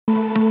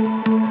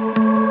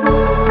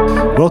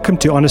Welcome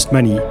to Honest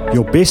Money,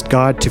 your best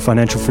guide to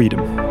financial freedom.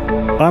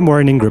 I'm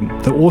Warren Ingram,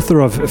 the author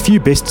of a few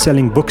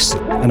best-selling books,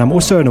 and I'm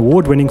also an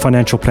award-winning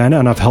financial planner,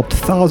 and I've helped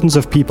thousands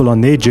of people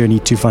on their journey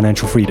to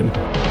financial freedom.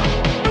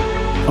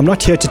 I'm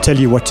not here to tell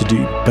you what to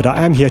do, but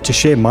I am here to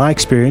share my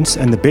experience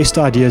and the best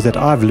ideas that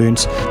I've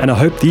learned, and I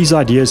hope these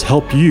ideas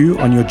help you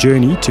on your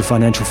journey to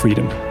financial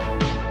freedom.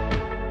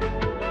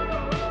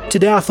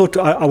 Today I thought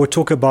I would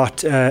talk about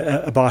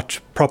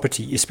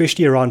property,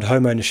 especially around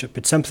home ownership.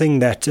 It's something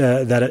that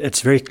it's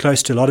very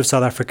close to a lot of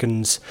South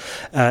Africans,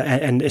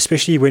 and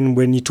especially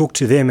when you talk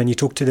to them and you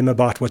talk to them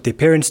about what their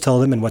parents tell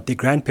them and what their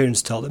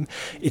grandparents tell them,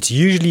 it's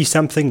usually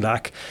something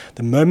like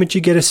the moment you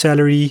get a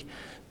salary,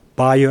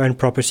 buy your own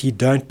property,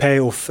 don't pay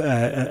off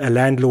a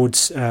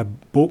landlord's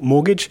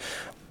mortgage.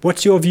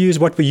 What's your views?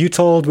 What were you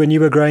told when you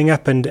were growing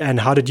up,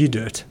 and how did you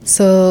do it?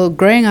 So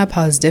growing up,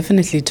 I was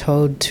definitely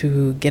told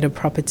to get a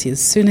property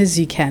as soon as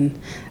you can.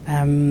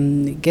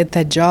 Get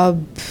that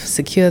job,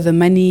 secure the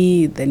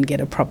money, then get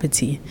a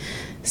property.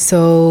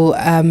 So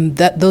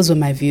those were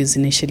my views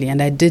initially, and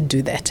I did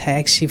do that. I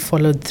actually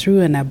followed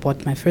through, and I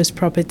bought my first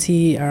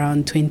property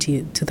around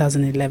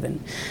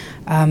 2011.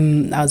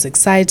 I was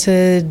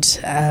excited,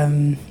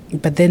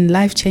 but then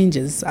life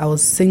changes. I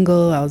was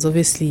single. I was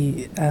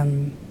obviously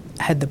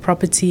had the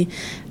property,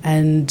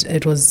 and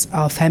it was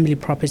our family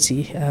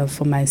property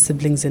for my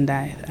siblings and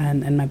I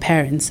and my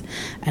parents,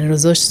 and it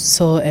was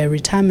also a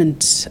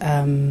retirement.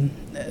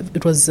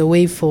 It was a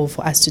way for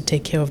us to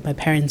take care of my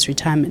parents'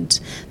 retirement.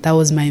 That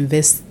was my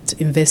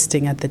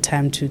investing at the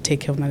time, to take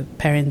care of my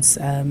parents'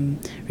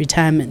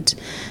 retirement.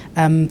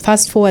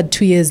 Fast forward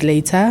 2 years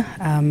later,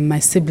 my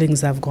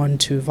siblings have gone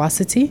to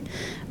varsity.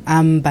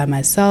 I'm by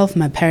myself.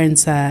 My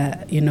parents are,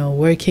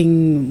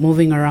 working,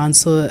 moving around.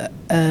 So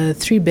a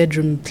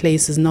 3-bedroom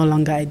place is no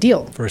longer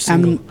ideal for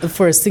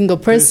a single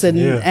person.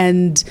 Yeah.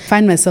 And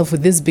find myself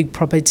with this big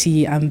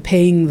property. I'm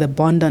paying the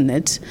bond on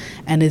it,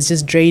 and it's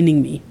just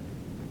draining me.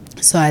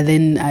 So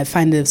I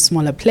find a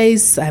smaller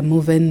place. I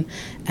move in,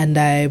 and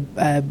I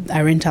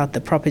rent out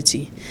the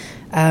property.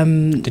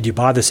 Did you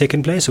buy the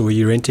second place, or were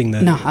you renting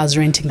the... No, I was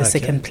renting the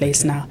second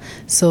place now.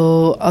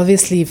 So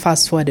obviously,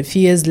 fast forward a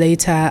few years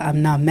later,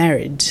 I'm now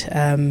married.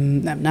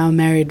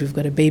 We've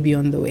got a baby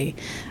on the way.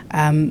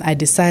 I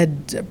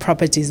decide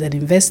property is an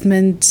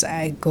investment.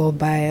 I go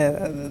buy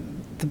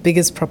the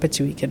biggest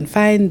property we can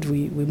find.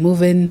 We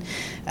move in.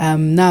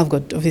 Now I've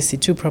got obviously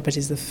 2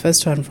 properties. The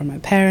first one from my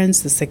parents,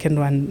 the second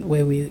one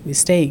where we're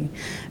staying.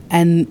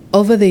 And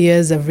over the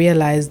years, I've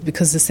realized,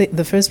 because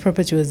the first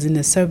property was in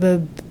a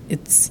suburb,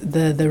 it's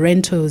the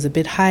rental was a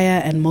bit higher,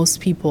 and most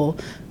people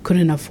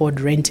couldn't afford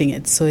renting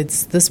it. So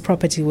it's this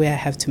property where I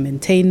have to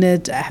maintain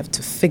it. I have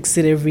to fix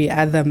it every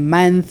other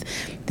month.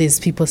 There's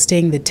people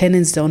staying. The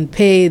tenants don't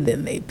pay,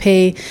 then they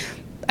pay.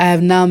 I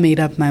have now made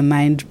up my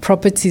mind.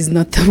 Property is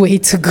not the way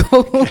to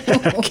go.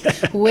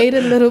 Wait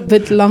a little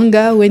bit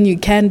longer when you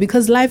can,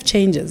 because life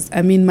changes.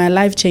 I mean, my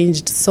life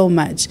changed so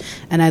much,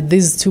 and I had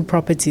these 2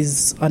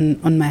 properties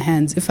on my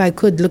hands. If I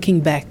could, looking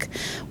back,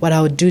 what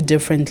I would do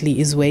differently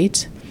is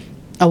wait.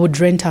 I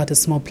would rent out a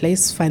small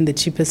place, find the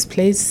cheapest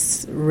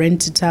place,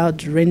 rent it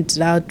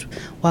out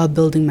while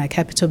building my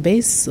capital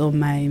base or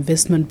my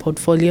investment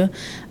portfolio.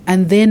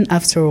 And then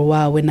after a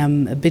while, when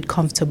I'm a bit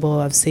comfortable,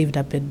 I've saved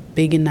up a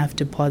big enough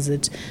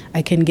deposit,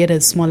 I can get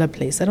a smaller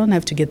place. I don't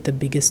have to get the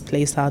biggest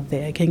place out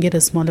there. I can get a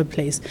smaller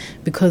place,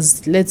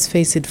 because let's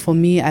face it, for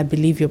me, I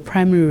believe your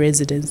primary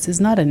residence is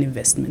not an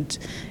investment.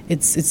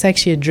 It's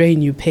actually a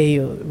drain. You pay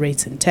your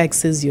rates and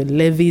taxes, your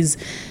levies.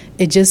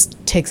 It just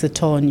takes a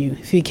toll on you.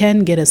 If you can,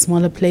 get a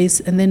smaller place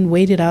and then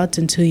wait it out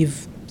until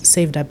you've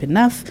saved up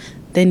enough.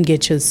 Then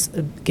get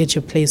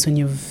your place when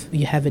you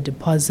have a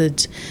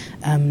deposit.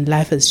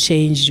 Life has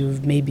changed.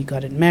 You've maybe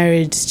gotten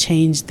married, it's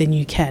changed. Then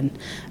you can,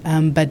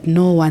 but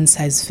no one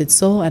size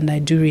fits all. And I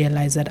do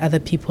realize that other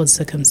people's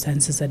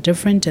circumstances are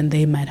different, and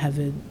they might have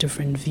a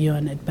different view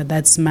on it. But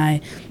that's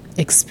my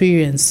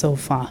experience so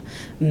far.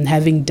 And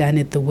having done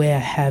it the way I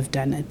have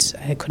done it,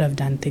 I could have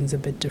done things a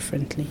bit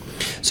differently.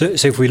 So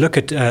if we look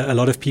at a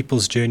lot of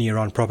people's journey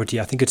around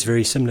property, I think it's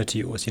very similar to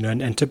yours,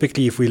 and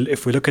typically if we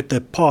look at the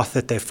path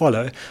that they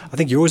follow, I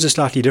think yours is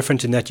slightly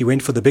different in that you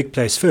went for the big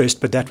place first,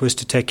 but that was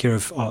to take care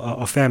of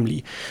our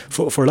family.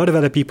 For a lot of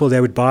other people,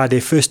 they would buy their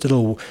first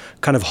little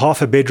kind of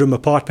half a bedroom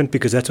apartment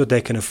because that's what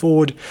they can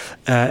afford,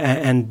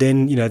 and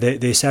then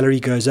their salary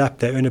goes up,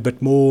 they earn a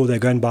bit more, they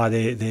go and buy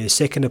their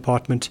second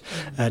apartment.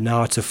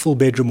 Now it's a full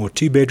bedroom or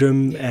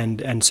 2-bedroom,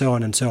 and so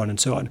on and so on and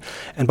so on.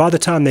 And by the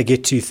time they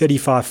get to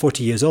 35,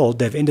 40 years old,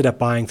 they've ended up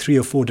buying 3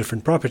 or 4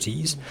 different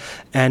properties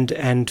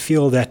and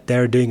feel that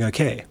they're doing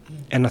okay.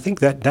 And I think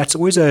that's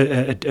always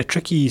a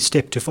tricky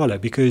step to follow,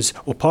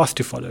 path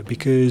to follow,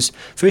 because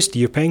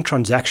firstly, you're paying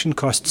transaction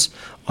costs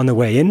on the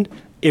way in,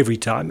 every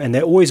time, and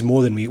they're always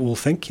more than we all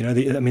think.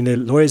 The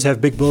lawyers have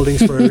big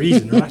buildings for a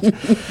reason,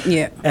 right?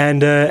 Yeah.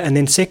 And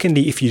then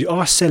secondly, if you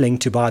are selling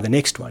to buy the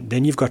next one,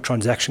 then you've got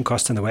transaction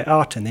costs on the way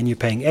out, and then you're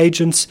paying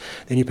agents,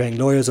 then you're paying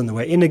lawyers on the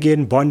way in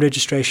again, bond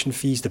registration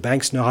fees. The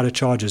banks know how to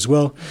charge as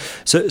well.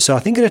 So I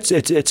think that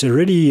it's a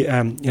really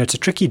it's a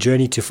tricky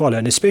journey to follow,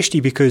 and especially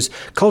because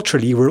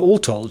culturally we're all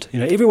told,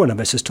 every one of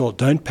us is told,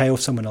 don't pay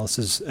off someone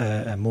else's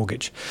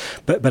mortgage.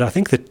 But I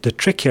think that the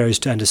trick here is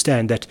to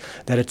understand that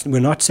we're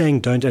not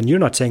saying don't, and you're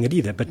not saying it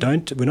either, but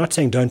we're not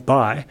saying don't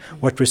buy.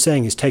 What we're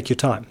saying is take your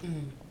time.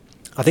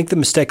 I think the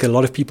mistake that a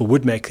lot of people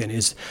would make then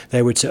is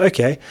they would say,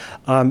 okay,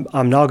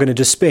 I'm now going to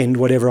just spend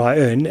whatever I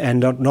earn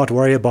and not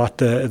worry about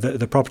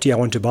the property I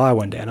want to buy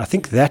one day. And I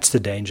think that's the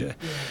danger.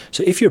 Yeah.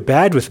 So if you're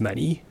bad with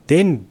money,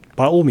 then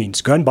by all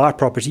means, go and buy a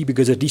property,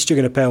 because at least you're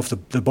going to pay off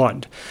the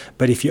bond.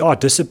 But if you are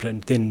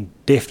disciplined, then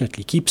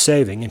definitely keep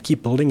saving and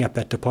keep building up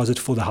that deposit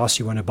for the house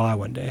you want to buy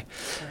one day.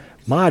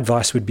 My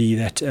advice would be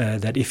that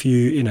if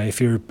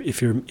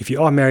you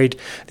are married,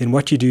 then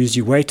what you do is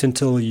you wait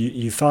until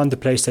you found the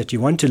place that you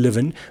want to live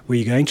in, where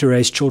you're going to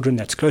raise children,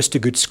 that's close to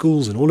good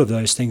schools and all of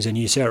those things, and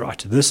you say, all right,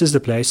 this is the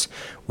place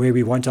where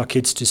we want our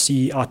kids to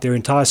see out their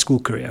entire school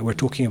career. We're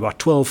talking about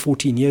 12,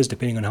 14 years,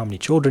 depending on how many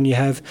children you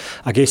have,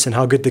 I guess, and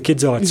how good the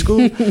kids are at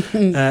school.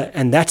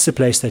 And that's the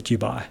place that you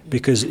buy,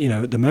 because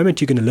the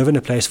moment you're going to live in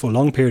a place for a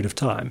long period of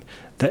time,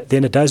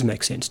 then it does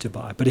make sense to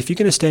buy. But if you're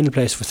going to stay in a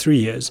place for 3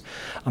 years,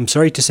 I'm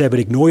sorry to say, but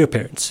ignore your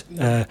parents.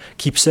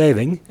 Keep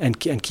saving and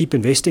keep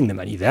investing the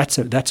money. That's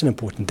an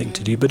important thing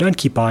to do. But don't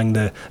keep buying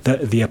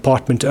the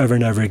apartment over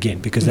and over again,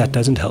 because that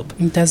doesn't help.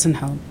 It doesn't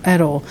help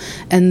at all.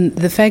 And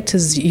the fact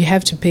is, you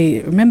have to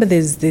pay. Remember,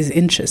 there's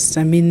interest.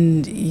 I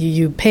mean,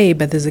 you pay,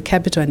 but there's a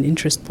capital and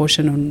interest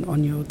portion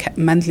on your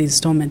monthly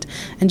installment,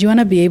 and you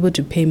want to be able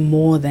to pay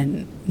more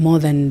than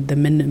the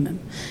minimum.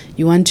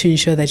 You want to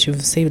ensure that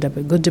you've saved up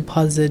a good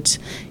deposit.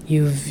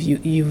 You're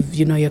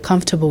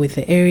comfortable with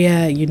the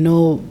area.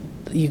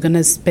 You're going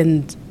to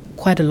spend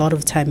quite a lot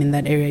of time in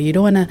that area. You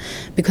don't want to,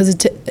 because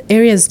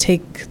areas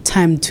take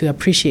time to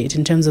appreciate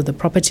in terms of the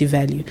property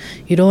value.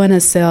 You don't want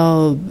to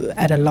sell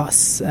at a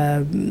loss.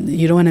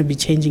 You don't want to be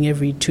changing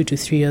every 2 to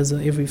 3 years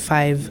or every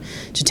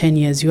 5 to 10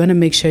 years. You want to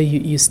make sure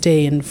you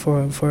stay in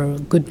for a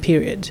good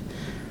period.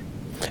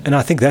 And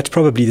I think that's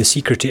probably the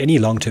secret to any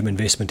long-term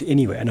investment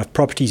anyway. And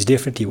property is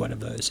definitely one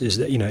of those. Is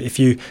that if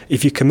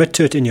you commit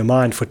to it in your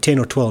mind for 10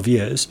 or 12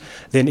 years,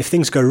 then if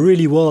things go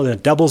really well and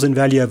it doubles in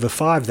value over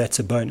 5, that's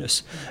a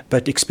bonus.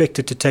 But expect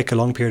it to take a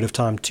long period of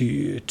time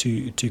to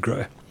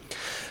grow.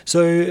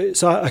 So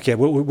okay,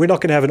 well, we're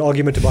not going to have an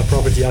argument about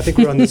property. I think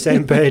we're on the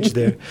same page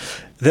there.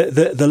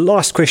 The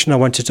last question I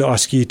wanted to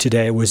ask you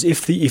today was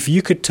if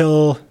you could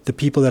tell the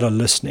people that are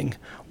listening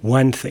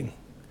one thing.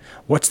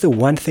 What's the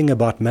one thing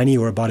about money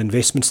or about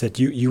investments that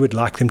you would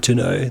like them to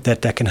know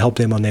that can help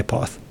them on their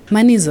path?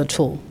 Money is a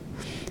tool.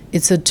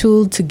 It's a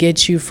tool to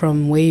get you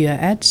from where you're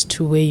at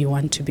to where you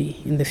want to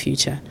be in the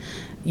future.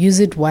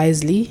 Use it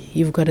wisely.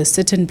 You've got a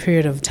certain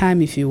period of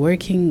time if you're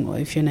working, or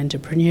if you're an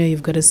entrepreneur,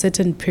 you've got a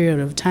certain period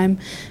of time,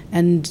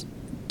 and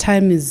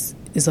time is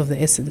of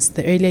the essence.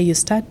 The earlier you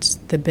start,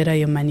 the better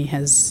your money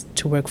has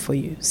to work for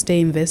you. Stay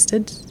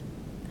invested,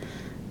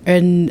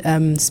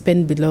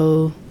 spend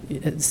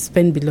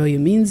below your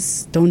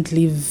means. Don't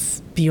live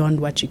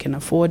beyond what you can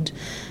afford,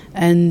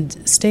 and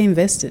stay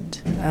invested.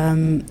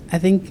 I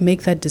think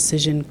make that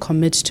decision,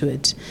 commit to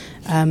it.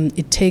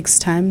 It takes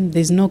time.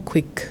 There's no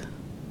quick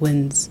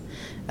wins.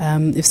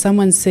 If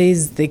someone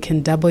says they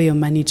can double your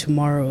money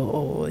tomorrow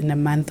or in a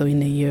month or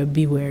in a year,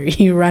 be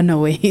wary. Run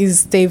away.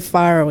 Stay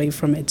far away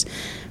from it.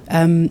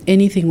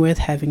 Anything worth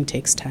having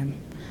takes time.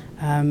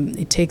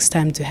 It takes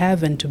time to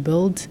have and to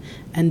build,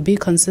 and be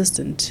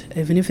consistent.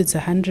 Even if it's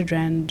 100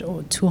 Rand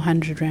or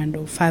 200 Rand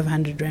or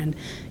 500 Rand,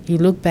 you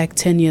look back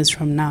 10 years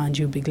from now and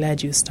you'll be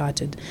glad you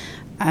started.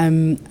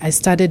 I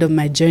started on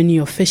my journey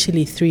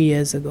officially 3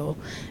 years ago,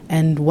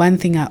 and one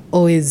thing I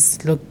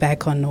always look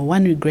back on, or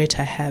one regret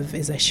I have,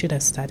 is I should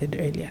have started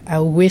earlier. I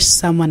wish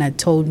someone had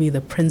told me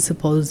the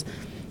principles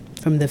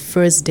from the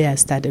first day I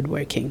started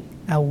working.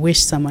 I wish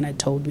someone had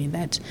told me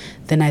that.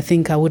 Then I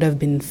think I would have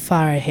been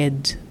far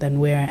ahead than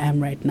where I am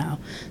right now.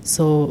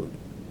 So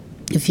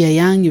if you're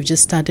young, you've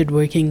just started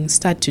working,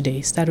 start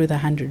today. Start with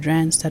 100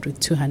 Rand, start with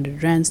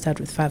 200 Rand, start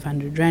with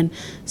 500 Rand,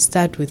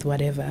 start with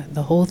whatever.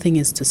 The whole thing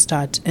is to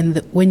start.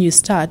 And when you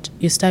start,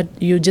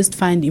 you just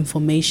find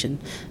information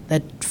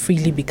that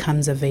freely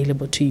becomes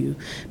available to you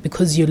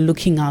because you're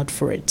looking out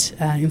for it.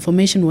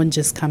 Information won't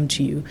just come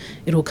to you.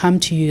 It will come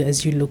to you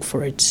as you look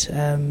for it.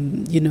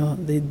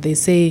 They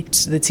say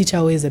the teacher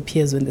always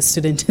appears when the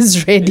student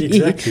is ready.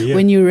 Exactly, yeah.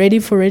 When you're ready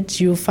for it,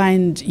 you'll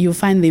find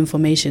the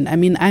information. I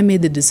mean, I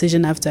made the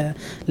decision after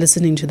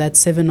listening to that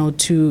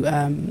 702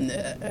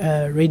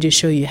 radio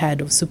show you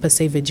had of Super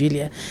Save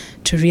Julia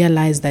to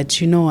realize that,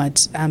 you know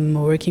what, I'm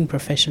a working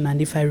professional,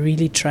 and if I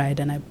really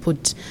tried and I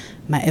put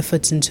my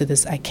effort into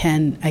this, I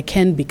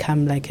can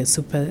become like a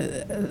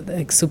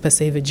super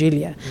saver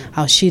Julia.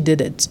 How she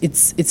did it.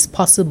 It's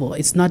possible.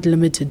 It's not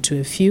limited to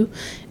a few.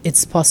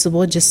 It's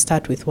possible. Just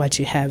start with what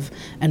you have.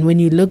 And when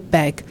you look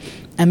back,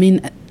 I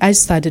mean, I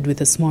started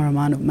with a small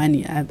amount of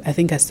money. I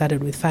think I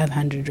started with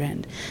 500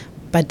 Rand.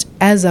 But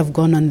as I've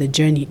gone on the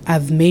journey,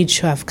 I've made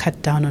sure I've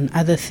cut down on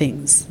other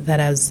things that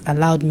has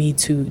allowed me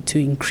to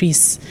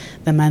increase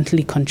the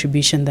monthly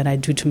contribution that I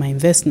do to my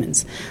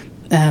investments.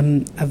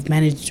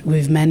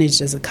 We've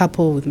managed as a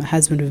couple with my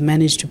husband, we've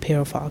managed to pay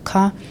off our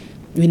car.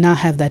 We now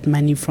have that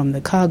money from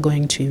the car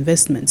going to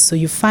investments. So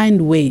you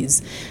find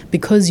ways,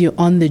 because you're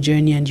on the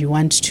journey and you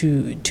want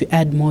to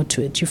add more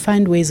to it, you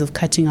find ways of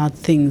cutting out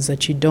things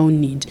that you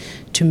don't need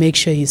to make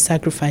sure you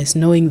sacrifice,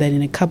 knowing that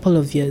in a couple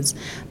of years,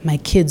 my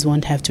kids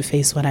won't have to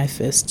face what I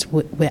faced,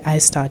 where I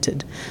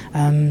started.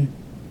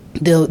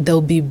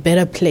 They'll be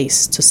better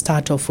placed to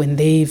start off when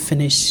they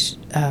finish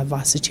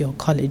varsity or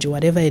college or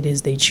whatever it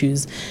is they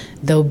choose.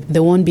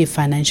 There won't be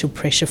financial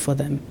pressure for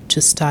them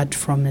to start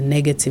from a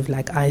negative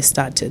like I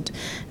started.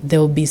 There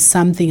will be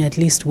something at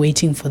least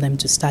waiting for them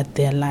to start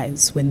their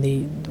lives when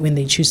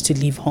they choose to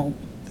leave home.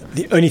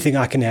 The only thing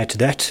I can add to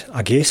that,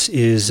 I guess,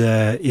 is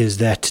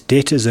that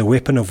debt is a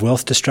weapon of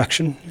wealth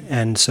destruction.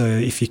 And so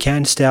if you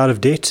can stay out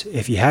of debt,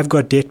 if you have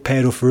got debt, pay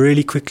it off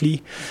really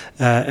quickly,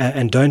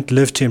 and don't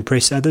live to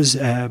impress others,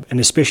 and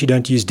especially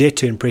don't use debt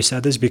to impress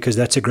others, because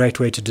that's a great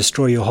way to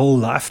destroy your whole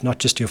life, not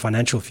just your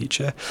financial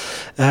future.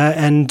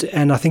 And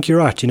I think you're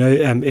right.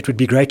 It would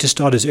be great to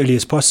start as early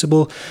as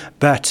possible,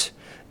 but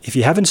if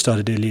you haven't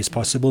started early as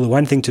possible, the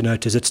one thing to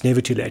note is it's never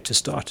too late to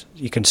start.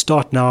 You can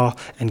start now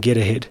and get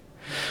ahead.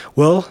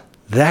 Well,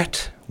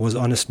 that was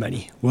Honest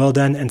Money. Well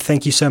done, and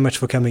thank you so much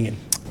for coming in.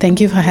 Thank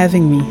you for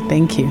having me.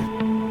 Thank you.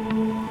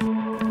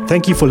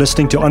 Thank you for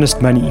listening to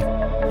Honest Money.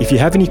 If you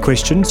have any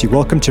questions, you're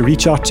welcome to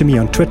reach out to me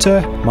on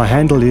Twitter. My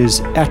handle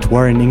is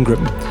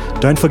 @WarrenIngram.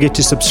 Don't forget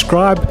to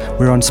subscribe.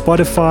 We're on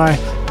Spotify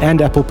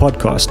and Apple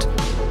Podcast.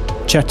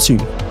 Chat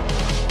soon.